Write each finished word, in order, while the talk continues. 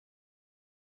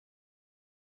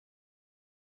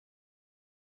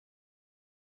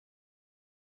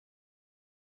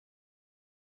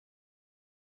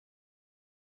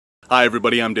Hi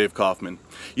everybody, I'm Dave Kaufman.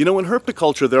 You know, in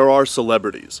herpetoculture there are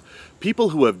celebrities, people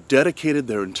who have dedicated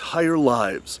their entire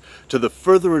lives to the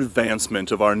further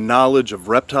advancement of our knowledge of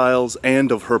reptiles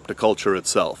and of herpetoculture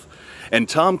itself. And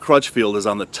Tom Crutchfield is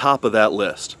on the top of that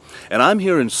list. And I'm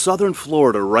here in southern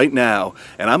Florida right now,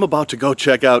 and I'm about to go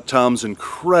check out Tom's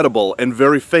incredible and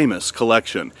very famous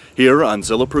collection here on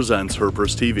Zilla Presents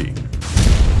HerpersTV.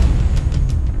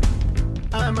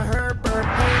 I'm a herper,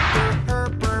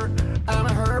 I'm a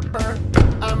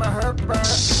herper,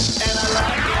 and I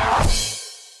like it.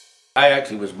 I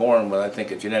actually was born with, I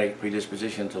think, a genetic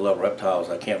predisposition to love reptiles.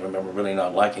 I can't remember really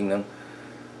not liking them.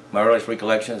 My earliest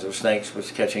recollections of snakes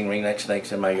was catching ringneck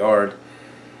snakes in my yard.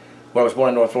 Well, I was born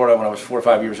in North Florida when I was 4 or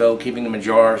 5 years old, keeping them in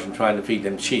jars and trying to feed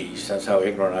them cheese. That's how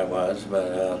ignorant I was.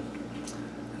 But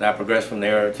and I progressed from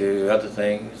there to other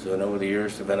things, and over the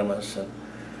years to venomous and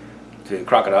to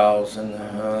crocodiles and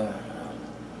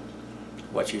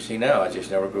what you see now. I just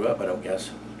never grew up, I don't guess.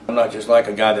 I'm not just like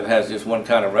a guy that has just one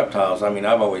kind of reptiles. I mean,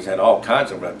 I've always had all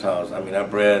kinds of reptiles. I mean, I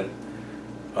bred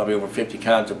probably over 50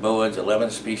 kinds of boids, 11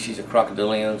 species of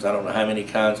crocodilians, I don't know how many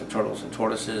kinds of turtles and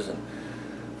tortoises, and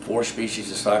 4 species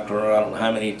of cyclura, I don't know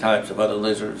how many types of other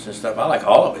lizards and stuff. I like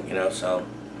all of it, you know, so.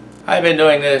 I've been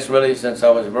doing this really since I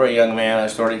was a very young man. I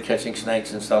started catching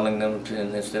snakes and selling them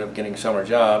instead of getting summer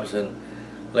jobs, and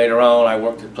later on I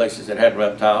worked at places that had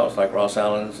reptiles like Ross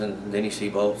Allen's and Denny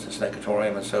Seabolt's and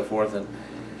Snakeatorium and so forth, and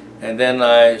then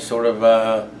I sort of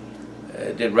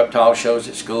did reptile shows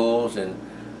at schools and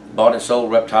bought and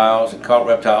sold reptiles and caught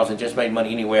reptiles and just made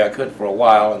money any way I could for a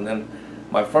while. And then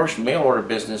my first mail order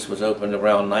business was opened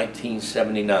around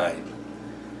 1979,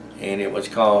 and it was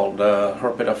called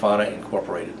Herpetofauna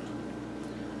Incorporated,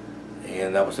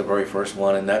 and that was the very first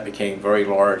one, and that became very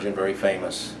large and very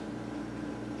famous,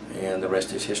 and the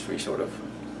rest is history, sort of.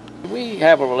 We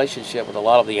have a relationship with a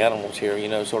lot of the animals here, you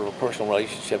know, sort of a personal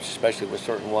relationship, especially with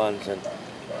certain ones, and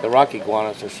the rock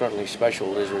iguanas are certainly special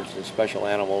lizards and special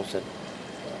animals, and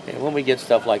when we get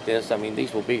stuff like this, I mean,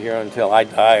 these will be here until I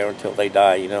die or until they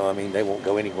die, you know, I mean, they won't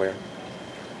go anywhere.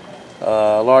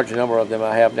 A large number of them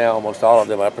I have now, almost all of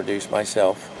them I produce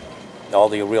myself. All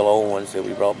the real old ones that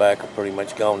we brought back are pretty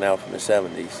much gone now from the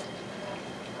 70s.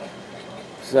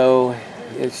 So,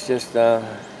 it's just, you're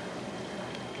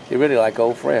really like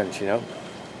old friends, you know.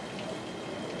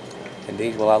 And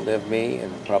these will outlive me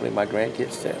and probably my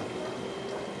grandkids too.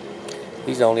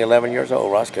 He's only 11 years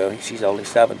old, Roscoe. She's only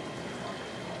 7.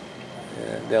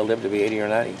 They'll live to be 80 or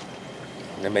 90,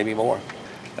 and maybe more.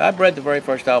 I bred the very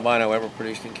first albino ever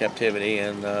produced in captivity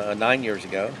 9 years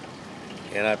ago,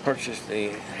 and I purchased the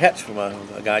hets from a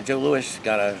guy. Joe Lewis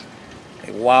got a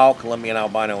wild Colombian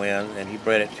albino in, and he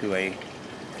bred it to a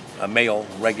male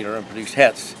regular and produced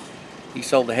hets. He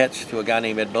sold the hets to a guy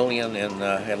named Ed Bullion in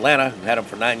Atlanta, who had them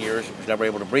for 9 years and was never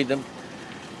able to breed them.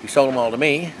 He sold them all to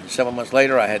me. 7 months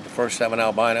later, I had the first 7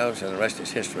 albinos, and the rest is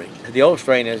history. The old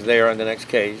strain is there in the next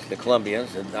cage, the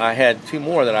Colombians. And I had 2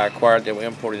 more that I acquired that were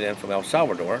imported in from El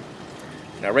Salvador.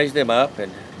 And I raised them up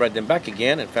and bred them back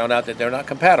again and found out that they're not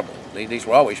compatible. These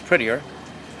were always prettier,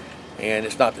 and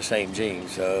it's not the same gene.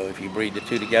 So if you breed the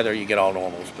 2 together, you get all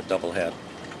normals, but double head.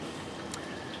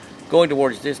 Going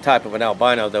towards this type of an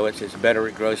albino, though, it's better,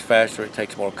 it grows faster, it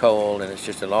takes more cold, and it's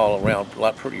just an all-around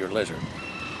lot prettier lizard.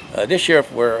 This year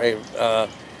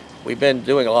we've been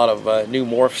doing a lot of new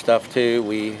morph stuff too.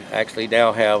 We actually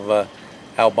now have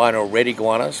albino red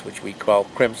iguanas, which we call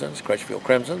crimsons, Crutchfield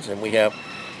crimsons, and we have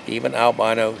even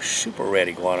albino super red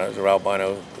iguanas, or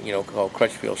albino, you know, called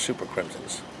Crutchfield super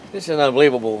crimsons. This is an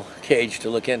unbelievable cage to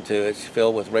look into. It's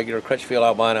filled with regular Crutchfield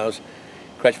albinos,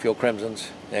 Crutchfield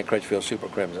crimsons, and Crutchfield super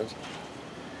crimsons.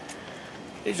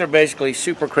 These are basically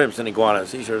super crimson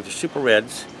iguanas. These are the super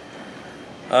reds.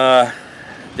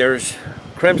 There's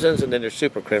crimsons and then there's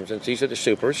super crimsons. These are the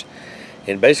supers.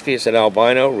 And basically it's an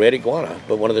albino red iguana,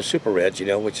 but one of the super reds, you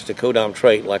know, which is a codom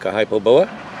trait like a hypoboa.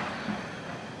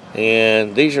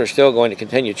 And these are still going to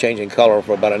continue changing color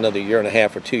for about another 1.5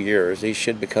 years or 2 years. These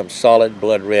should become solid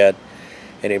blood red.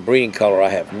 And in breeding color, I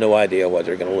have no idea what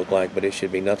they're going to look like, but it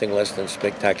should be nothing less than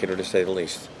spectacular, to say the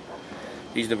least.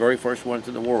 These are the very first ones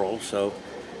in the world, so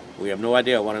we have no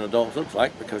idea what an adult looks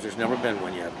like because there's never been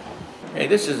one yet. Hey,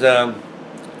 this is an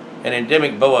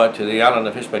endemic boa to the island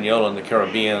of Hispaniola in the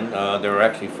Caribbean. There are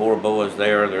actually 4 boas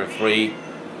there. There are 3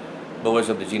 boas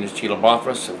of the genus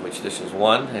Chilobothris, of which this is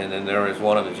one, and then there is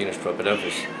one of the genus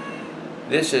Tropidophis.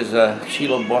 This is a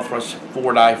Chilobothris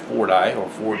fordi, or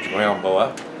forage ground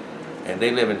boa, and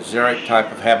they live in xeric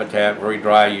type of habitat, very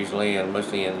dry usually, and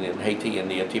mostly in Haiti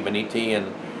and the Tibaniti,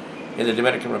 and in the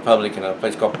Dominican Republic in a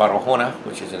place called Barahona,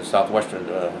 which is in southwestern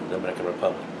Dominican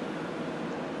Republic.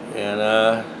 And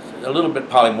a little bit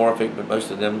polymorphic, but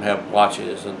most of them have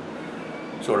blotches and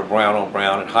sort of brown on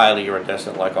brown and highly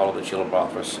iridescent like all of the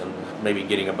Chilobrothus, and maybe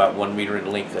getting about 1 meter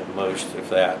in length at most, if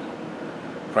that.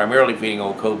 Primarily feeding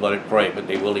on cold-blooded prey, but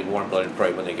they will eat warm-blooded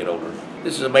prey when they get older.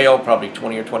 This is a male, probably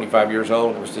 20 or 25 years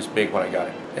old. It was this big when I got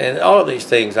it. And all of these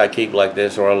things I keep like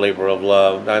this are a labor of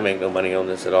love. I make no money on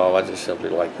this at all. I just simply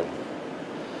like them.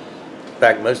 In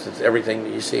fact, most of everything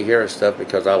that you see here is stuff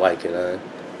because I like it.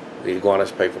 The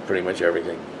iguanas pay for pretty much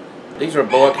everything. These are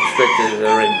boa constrictors that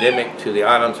are endemic to the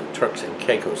islands of Turks and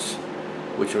Caicos,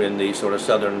 which are in the sort of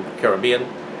southern Caribbean.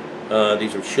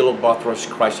 These are Chilobrothus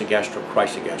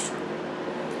chrysogastra.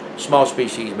 Small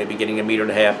species, maybe getting 1.5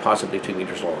 meters, possibly 2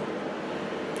 meters long.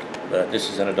 But this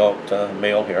is an adult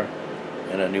male here,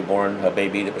 and a newborn, a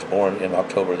baby that was born in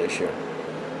October this year.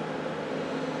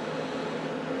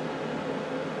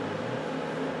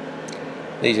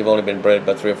 These have only been bred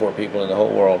by 3 or 4 people in the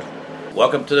whole world.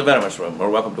 Welcome to the venomous room, or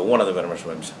welcome to one of the venomous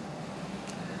rooms.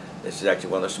 This is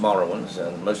actually one of the smaller ones,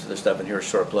 and most of the stuff in here is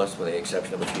surplus with the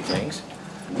exception of a few things.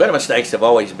 Venomous snakes have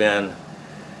always been,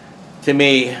 to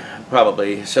me,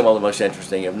 probably some of the most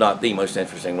interesting, if not the most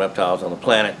interesting reptiles on the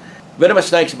planet. Venomous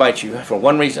snakes bite you for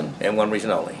one reason and one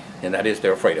reason only, and that is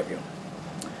they're afraid of you.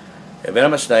 A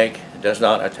venomous snake does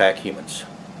not attack humans.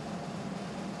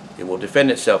 It will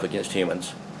defend itself against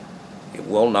humans. It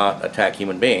will not attack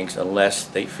human beings unless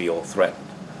they feel threatened.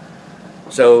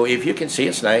 So if you can see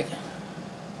a snake,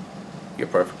 you're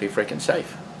perfectly freaking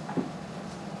safe.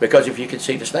 Because if you can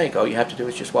see the snake, all you have to do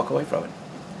is just walk away from it.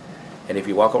 And if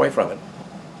you walk away from it,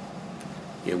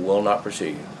 it will not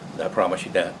pursue you. I promise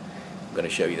you that. I'm going to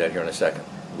show you that here in a second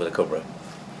with a cobra.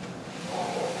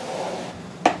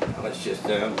 Now let's just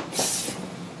now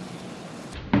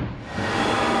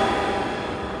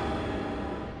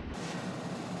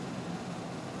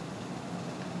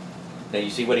you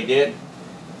see what he did?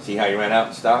 See how he ran out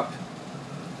and stopped?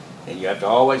 And you have to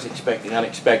always expect the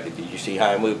unexpected. Did you see how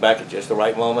I moved back at just the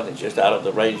right moment and just out of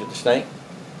the range of the snake?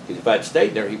 Because if I'd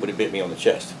stayed there, he would have bit me on the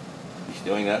chest. He's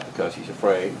doing that because he's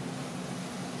afraid.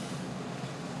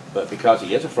 But because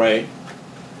he is afraid,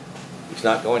 he's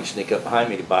not going to sneak up behind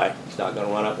me to bite. He's not going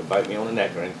to run up and bite me on the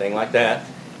neck or anything like that.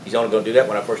 He's only going to do that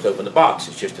when I first open the box.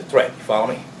 It's just a threat. You follow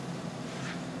me?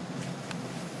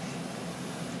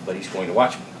 But he's going to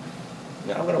watch me.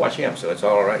 Now I'm going to watch him, so it's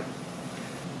all right.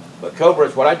 But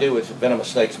cobras, what I do with venomous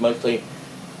snakes mostly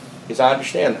is I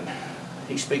understand them.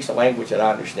 He speaks a language that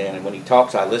I understand, and when he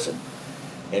talks, I listen.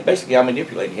 And basically, I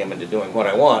manipulate him into doing what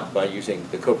I want by using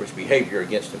the cobra's behavior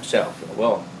against himself.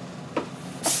 Well,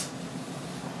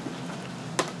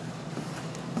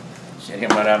 set him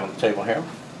right out on the table here.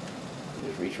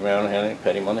 Just reach around and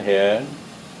pet him on the head.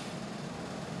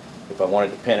 If I wanted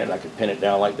to pin it, I could pin it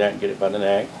down like that and get it by the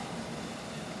neck.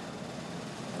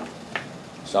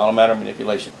 It's all a matter of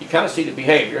manipulation. You kind of see the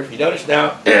behavior. If you notice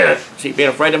now, see, being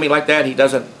afraid of me like that, he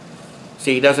doesn't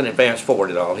advance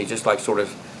forward at all. He just like sort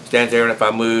of stands there, and if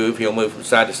I move, he'll move from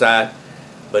side to side,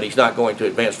 but he's not going to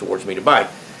advance towards me to bite.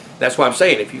 That's why I'm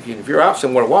saying, if you're out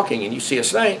somewhere walking and you see a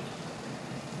snake,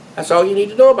 that's all you need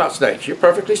to know about snakes. You're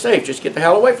perfectly safe. Just get the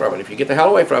hell away from it. If you get the hell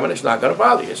away from it, it's not going to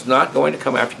bother you. It's not going to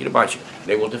come after you to bite you.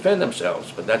 They will defend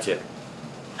themselves, but that's it.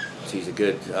 So he's a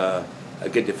good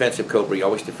defensive cobra. He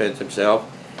always defends himself,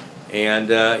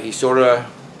 and he sort of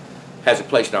has a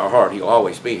place in our heart. He'll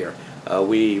always be here.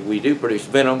 We do produce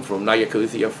venom from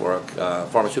Nyakuthia for a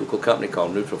pharmaceutical company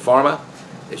called Pharma.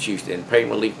 It's used in pain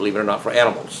relief, believe it or not, for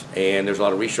animals. And there's a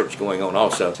lot of research going on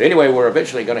also. So anyway, we're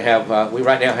eventually going to have, we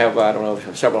right now have, I don't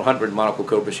know, several hundred monocle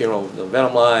cobras here on the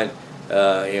venom line.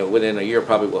 Within a year,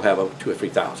 probably we'll have over 2,000 or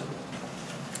 3,000.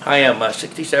 I am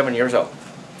 67 years old.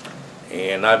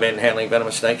 And I've been handling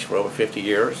venomous snakes for over 50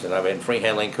 years. And I've been free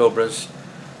handling cobras.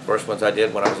 First ones I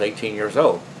did when I was 18 years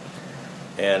old.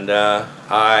 And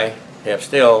I have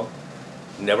still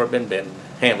never been bitten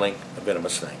handling a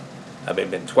venomous snake. I've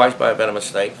been bitten twice by a venomous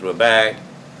snake through a bag,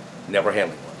 never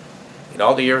handling one. In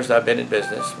all the years I've been in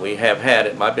business, we have had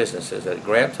at my businesses a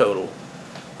grand total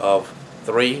of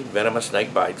 3 venomous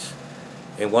snake bites,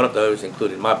 and one of those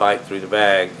included my bite through the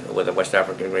bag with a West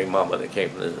African green mamba that came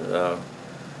from the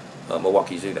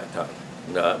Milwaukee Zoo that time.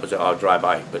 It was a dry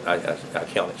bite, but I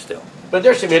count it still. But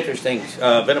there's some interesting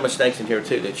venomous snakes in here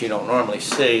too that you don't normally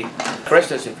see. For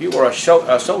instance, if you were a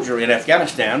soldier in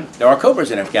Afghanistan, there are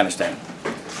cobras in Afghanistan.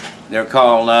 They're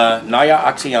called Naya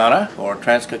oxyana, or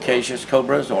transcaucasus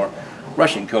cobras, or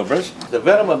Russian cobras. The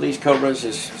venom of these cobras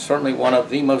is certainly one of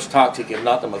the most toxic, if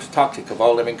not the most toxic, of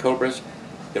all living cobras.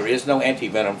 There is no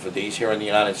anti-venom for these here in the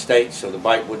United States, so the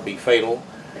bite would be fatal.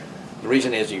 The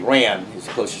reason is Iran is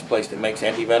the closest place that makes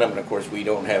anti-venom, and of course we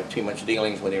don't have too much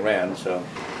dealings with Iran, so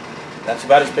that's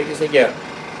about as big as they get.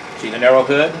 See the narrow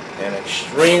hood? An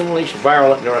extremely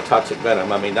virulent neurotoxic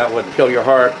venom. I mean, that would kill your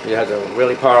heart. It has a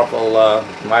really powerful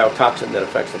myotoxin that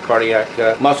affects the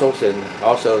cardiac muscles, and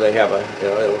also they have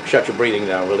it'll shut your breathing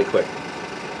down really quick.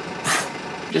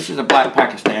 This is a black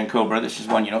Pakistan cobra. This is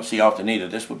one you don't see often either.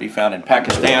 This would be found in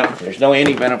Pakistan. There's no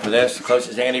anti-venom for this. The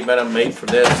closest anti-venom made for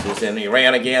this is in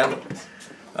Iran again.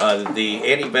 The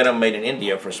anti-venom made in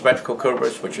India for spectacle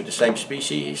cobras, which are the same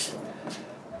species,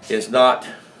 is not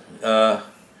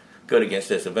good against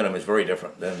this. The venom is very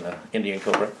different than Indian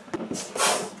cobra.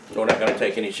 So we're not going to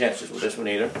take any chances with this one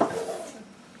either.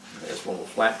 This one will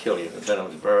flat kill you. The venom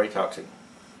is very toxic.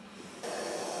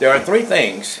 There are 3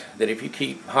 things that if you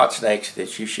keep hot snakes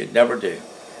that you should never do.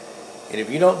 And if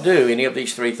you don't do any of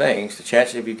these 3 things, the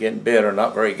chances of you getting bit are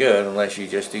not very good unless you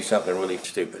just do something really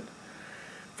stupid.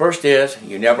 First is,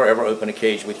 you never ever open a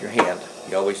cage with your hand.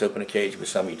 You always open a cage with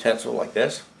some utensil like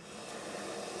this.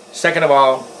 Second of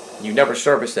all, you never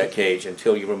service that cage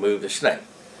until you remove the snake.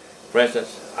 For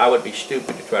instance, I would be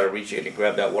stupid to try to reach in and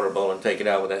grab that water bowl and take it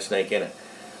out with that snake in it.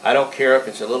 I don't care if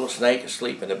it's a little snake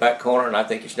asleep in the back corner and I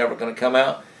think it's never going to come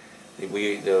out. The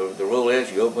rule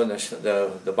is you open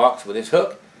the box with this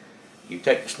hook, you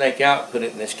take the snake out, put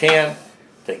it in this can,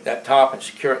 take that top and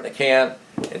secure it in the can,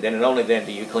 and then and only then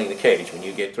do you clean the cage. When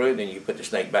you get through, then you put the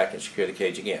snake back and secure the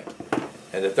cage again.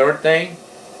 And the third thing,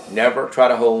 never try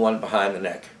to hold one behind the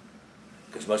neck.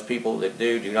 Because most people that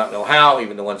do not know how,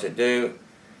 even the ones that do,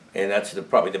 and that's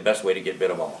probably the best way to get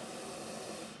bit of all.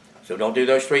 So don't do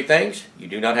those 3 things. You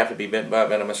do not have to be bitten by a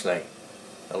venomous snake,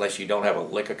 unless you don't have a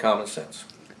lick of common sense.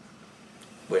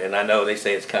 And I know they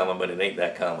say it's common, but it ain't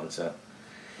that common. So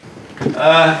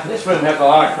this room has a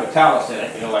lot of Crutchfield in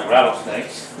it, you know, like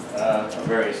rattlesnakes of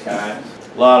various kinds.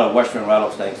 A lot of western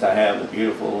rattlesnakes I have, the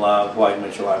beautiful white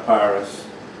Mitchellii pyrus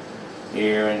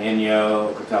here, and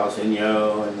Inyo, Crutchfield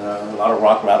Inyo, and a lot of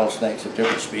rock rattlesnakes of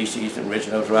different species, and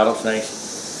ridge-nosed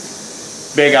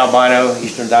rattlesnakes. Big albino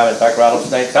eastern diamondback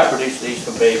rattlesnakes. I produce these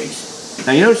from babies.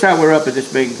 Now you notice how we're up at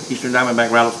this big eastern diamondback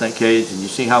rattlesnake cage, and you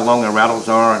see how long their rattles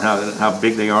are and how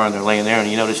big they are, and they're laying there, and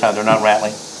you notice how they're not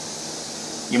rattling.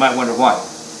 You might wonder why.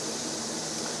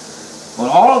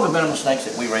 Well, all of the venomous snakes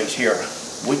that we raise here,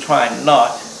 we try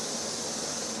not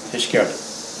to scare them,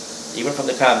 even from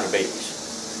the time they're babies.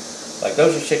 Like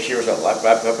those are 6 years old. I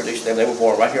produced them. They were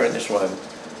born right here in this room,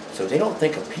 so they don't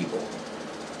think of people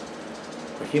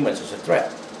or humans as a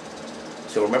threat.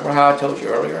 So remember how I told you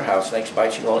earlier how snakes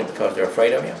bite you only because they're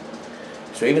afraid of you?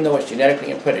 So even though it's genetically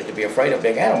imprinted to be afraid of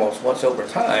big animals, once over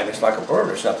time, it's like a bird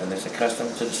or something that's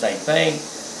accustomed to the same thing.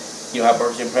 You know how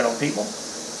birds imprint on people?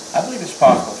 I believe it's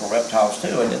possible for reptiles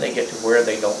too, and then they get to where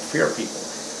they don't fear people.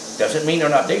 Doesn't mean they're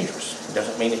not dangerous. It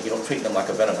doesn't mean that you don't treat them like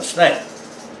a venomous snake.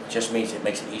 It just means it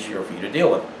makes it easier for you to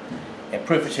deal with them. And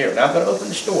proof is here. Now I'm going to open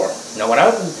the store. Now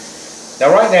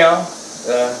right now,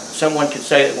 someone could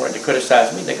say that wanted to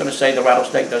criticize me. They're going to say the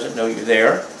rattlesnake doesn't know you're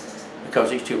there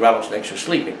because these 2 rattlesnakes are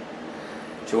sleeping.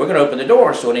 So we're going to open the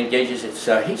door so it engages its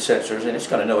heat sensors, and it's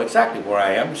going to know exactly where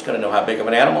I am. It's going to know how big of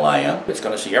an animal I am. It's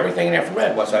going to see everything in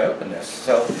infrared once I open this.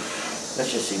 So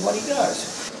let's just see what he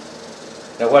does.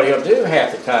 Now what he'll do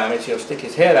half the time is he'll stick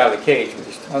his head out of the cage with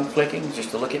his tongue flicking just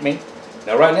to look at me.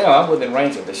 Now right now I'm within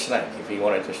range of this snake if he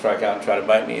wanted to strike out and try to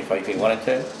bite me if he wanted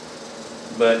to.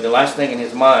 But the last thing in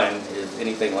his mind is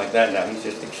anything like that now. He's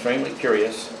just extremely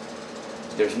curious.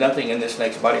 There's nothing in this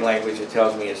snake's body language that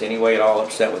tells me it's any way at all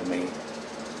upset with me.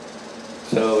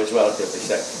 So it's relatively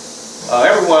safe.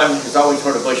 Everyone has always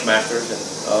heard of bushmasters, and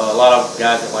a lot of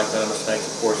guys that like venomous snakes,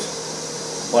 of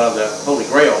course, one of the holy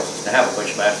grails is to have a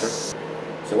bushmaster.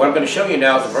 So what I'm going to show you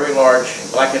now is a very large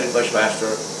black-headed bushmaster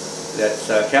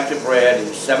that's captive bred.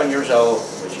 He's 7 years old,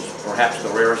 which is perhaps the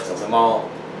rarest of them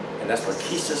all. And that's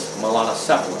Lachesis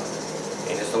melanocephala.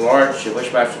 And it's the large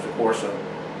bushmasters, of course,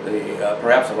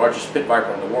 perhaps the largest pit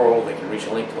viper in the world. They can reach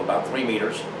a length of about 3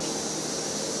 meters.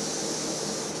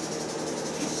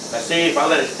 Now see, if I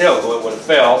let his tail go, it would have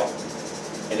fell,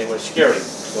 and it would have scared him.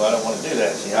 So I don't want to do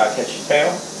that. See how I catch his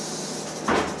tail?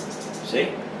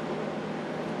 See?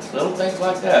 Little things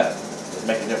like that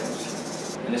make a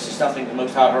difference. And this is something that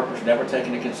most hot herpers never take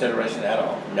into consideration at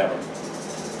all. Never.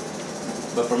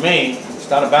 But for me, it's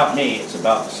not about me, it's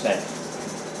about the snake.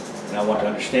 And I want to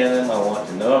understand them, I want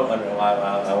to know,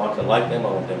 I want to like them,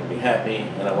 I want them to be happy,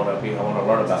 and I want to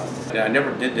learn about them. And I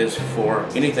never did this for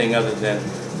anything other than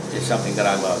it's something that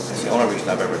I love. That's the only reason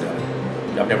I've ever done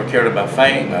it. I've never cared about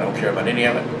fame, I don't care about any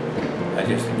of it. I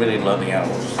just really love the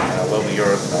animals, and I love the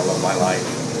earth, and I love my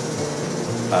life.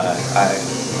 I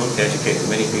hope to educate as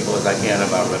many people as I can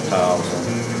about reptiles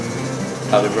and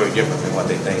how they're very different than what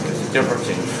they think. There's a difference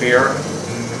in fear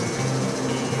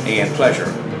and pleasure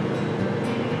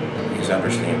is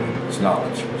understanding, it's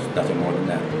knowledge, it's nothing more than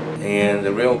that. And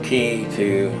the real key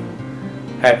to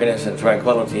happiness and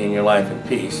tranquility in your life and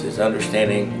peace is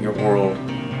understanding your world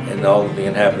and all of the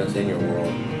inhabitants in your world.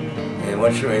 And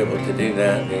once you're able to do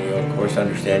that, then you'll of course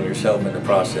understand yourself in the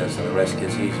process, and the rest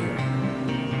gets easier.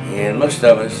 And most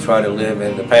of us try to live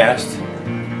in the past,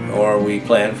 or we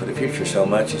plan for the future so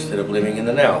much instead of living in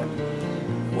the now.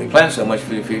 We plan so much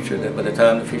for the future that by the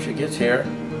time the future gets here,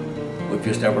 we've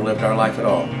just never lived our life at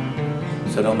all.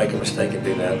 So don't make a mistake and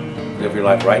do that. Live your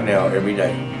life right now, every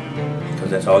day,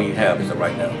 because that's all you have is the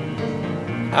right now.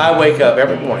 I wake up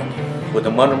every morning with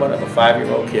the wonderment of a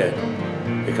 5-year-old kid,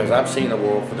 because I'm seeing the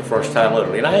world for the first time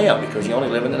literally. And I am, because you only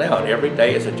live in the now, and every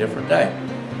day is a different day.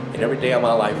 And every day of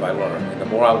my life I learn. And the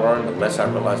more I learn, the less I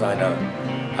realize I know.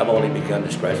 I've only begun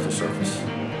to scratch the surface.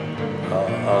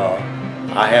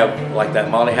 I have, like that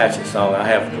Molly Hatchet song, I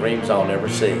have dreams I'll never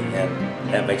see,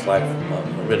 and that makes life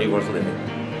really worth living.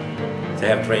 To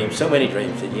have dreams, so many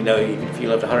dreams, that you know, even if you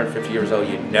lived 150 years old,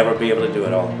 you'd never be able to do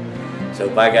it all. So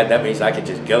by God, that means I can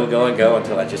just go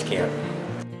until I just can't.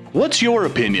 What's your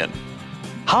opinion?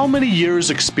 How many years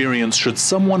experience should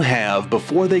someone have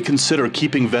before they consider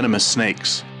keeping venomous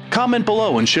snakes? Comment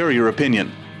below and share your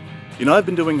opinion. You know, I've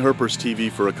been doing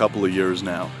HerpersTV for a couple of years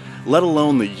now, let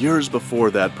alone the years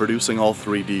before that producing all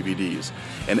 3 DVDs.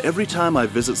 And every time I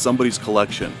visit somebody's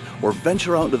collection or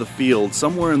venture out into the field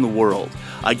somewhere in the world,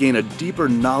 I gain a deeper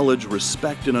knowledge,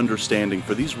 respect, and understanding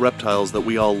for these reptiles that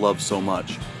we all love so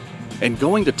much. And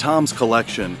going to Tom's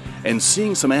collection and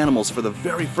seeing some animals for the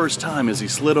very first time as he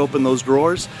slid open those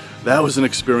drawers, that was an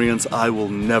experience I will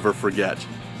never forget.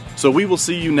 So we will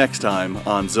see you next time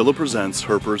on Zilla Presents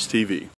HerpersTV.